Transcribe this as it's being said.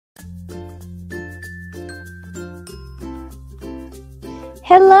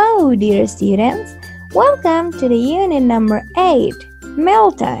Hello, dear students. Welcome to the unit number 8,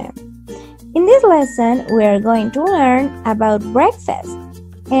 Mealtime. In this lesson, we are going to learn about breakfast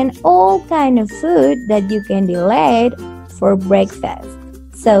and all kind of food that you can delay for breakfast.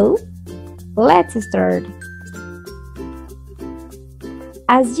 So, let's start.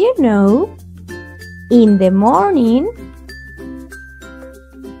 As you know, in the morning,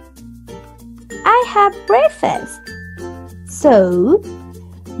 I have breakfast. So,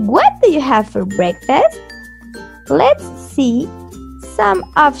 what do you have for breakfast? Let's see some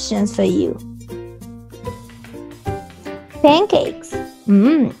options for you. Pancakes.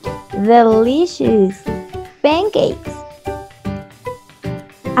 Delicious pancakes.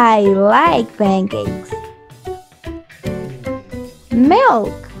 I like pancakes.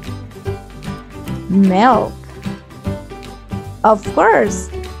 Milk. Of course,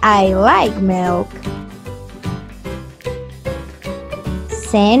 I like milk.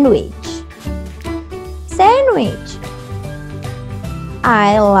 Sandwich.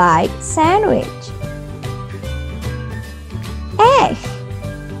 I like sandwich. Egg.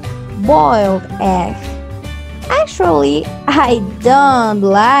 Boiled egg. Actually, I don't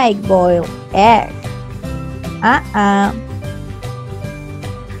like boiled egg.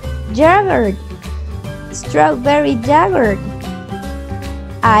 Yogurt. Strawberry yogurt.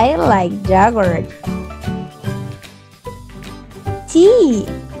 I like yogurt. Tea,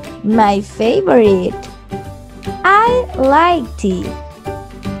 my favorite. I like tea.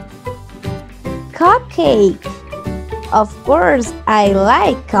 Cupcake. Of course, I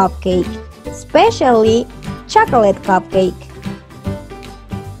like cupcake, especially chocolate cupcake.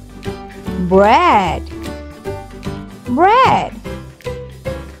 Bread.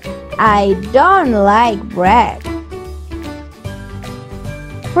 I don't like bread.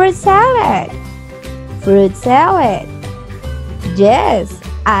 Fruit salad. Yes,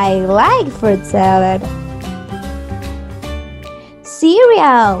 I like fruit salad.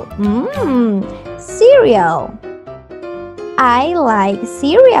 Cereal. Cereal. I like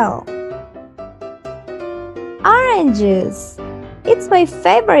cereal. Orange juice. It's my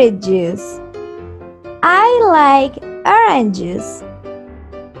favorite juice. I like orange juice.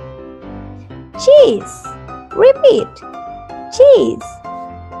 Cheese. Repeat. Cheese.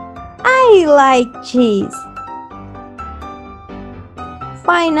 I like cheese.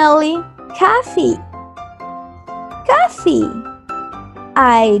 Finally, coffee.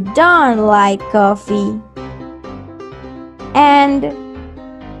 I don't like coffee. And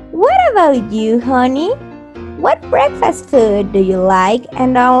what about you, honey? What breakfast food do you like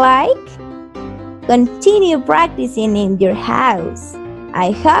and don't like? Continue practicing in your house.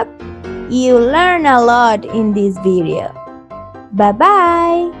 I hope you learn a lot in this video.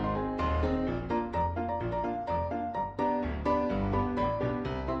 Bye-bye.